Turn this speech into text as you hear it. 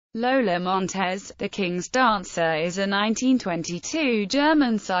Lola Montez, The King's Dancer is a 1922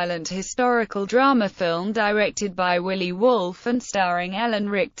 German silent historical drama film directed by Willy Wolf and starring Ellen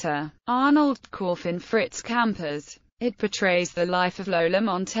Richter, Arnold Korff and Fritz Campers. It portrays the life of Lola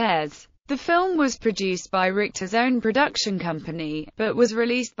Montez. The film was produced by Richter's own production company, but was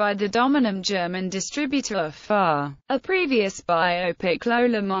released by the dominant German distributor FA. A previous biopic,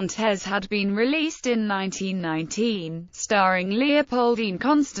 Lola Montez, had been released in 1919, starring Leopoldine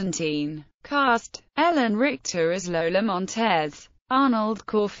Constantine. Cast: Ellen Richter as Lola Montez, Arnold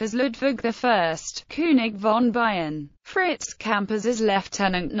Korff as Ludwig I, König von Bayern, Fritz Campers as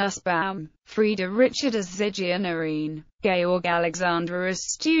Lieutenant Nussbaum, Frieda Richard as Zigeunerin, Georg Alexander as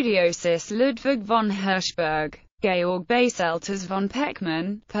Studiosus Ludwig von Hirschberg, Georg Baselt as von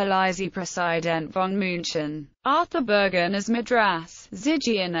Peckmann, Palais President von München, Arthur Bergen as Madras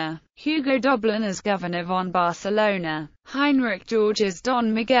Zigeuner, Hugo Doblin as Governor von Barcelona, Heinrich George as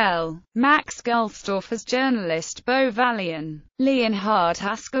Don Miguel, Max Gulstorff as journalist Bo Valian, Leonhard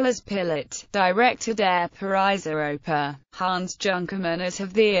Haskell as Pilot, Director der Pariser Oper, Hans Junkermann as Herr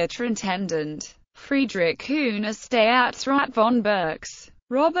Theater Intendant, Friedrich Kuhn as Staatsrat von Berks,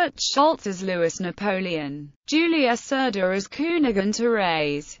 Robert Schultz as Louis Napoleon, Julia Serda as Königin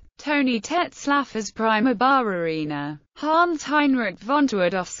Therese, Tony Tetzlaff as Prima Ballerina, Hans Heinrich von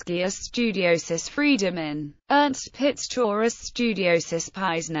Twardowski as Studiosus Friedemann, Ernst Pitzschor as Studiosus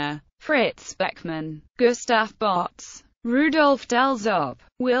Peisner, Fritz Beckmann, Gustav Botz, Rudolf Delzob,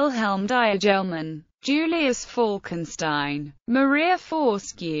 Wilhelm Diegelmann, Julius Falkenstein, Maria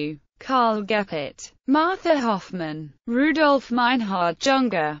Fortescue, Karl Geppert, Martha Hoffmann, Rudolf Meinhard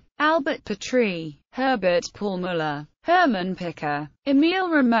Junger, Albert Petrie, Herbert Paulmuller, Hermann Picker, Emil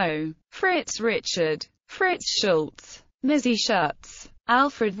Rameau, Fritz Richard, Fritz Schultz, Missy Schutz,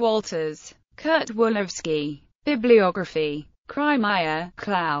 Alfred Walters, Kurt Wolowski. Bibliography: Kremeyer,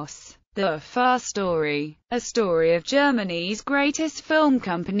 Klaus. The Far Story, a story of Germany's greatest film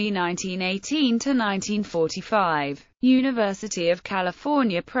company 1918–1945. University of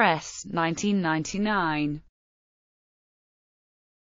California Press, 1999.